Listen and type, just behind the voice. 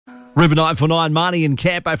River 949, Marnie in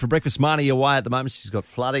Campo for breakfast. Marnie away at the moment. She's got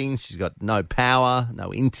flooding. She's got no power,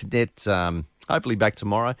 no internet. Hopefully back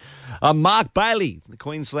tomorrow. Mark Bailey, the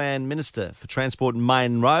Queensland Minister for Transport and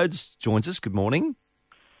Main Roads, joins us. Good morning.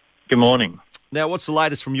 Good morning. Now, what's the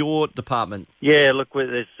latest from your department? Yeah, look,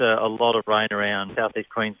 there's a lot of rain around southeast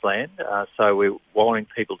Queensland, so we're wanting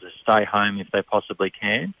people to stay home if they possibly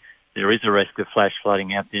can. There is a risk of flash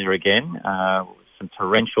flooding out there again, some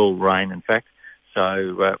torrential rain, in fact.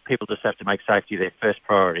 So people just have to make safety their first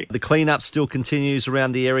priority. The clean-up still continues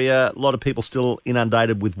around the area. A lot of people still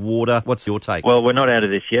inundated with water. What's your take? Well, we're not out of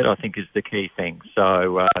this yet, I think, is the key thing.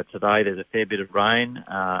 So today there's a fair bit of rain,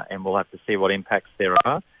 and we'll have to see what impacts there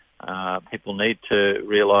are. People need to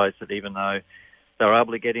realise that even though they were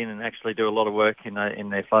able to get in and actually do a lot of work in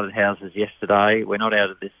their flooded houses yesterday, we're not out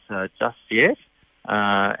of this just yet,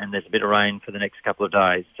 and there's a bit of rain for the next couple of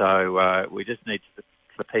days. So we just need for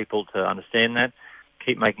people to understand that,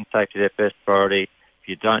 keep making safety their first priority. If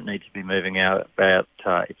you don't need to be moving out about,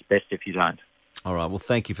 it's best if you don't. All right, well,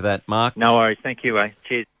 thank you for that, Mark. No worries. Thank you,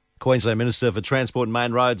 Cheers. Queensland Minister for Transport and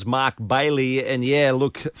Main Roads, Mark Bailey. And yeah,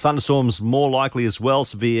 look, thunderstorms more likely as well.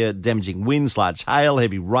 Severe damaging winds, large hail,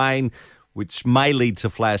 heavy rain, which may lead to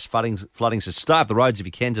flash flooding. So start the roads if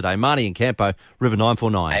you can today. Marnie in Campo, River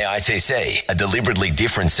 949. AITC, a deliberately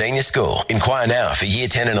different senior school. Inquire now for year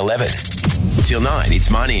 10 and 11. Till 9, it's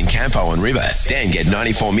Marnie in Campo on River. Then get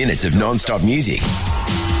 94 minutes of non-stop music.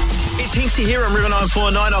 It's Hinksy here on River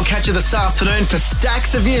 949. I'll catch you this afternoon for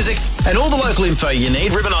stacks of music and all the local info you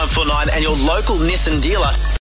need. River 949 and your local Nissan dealer.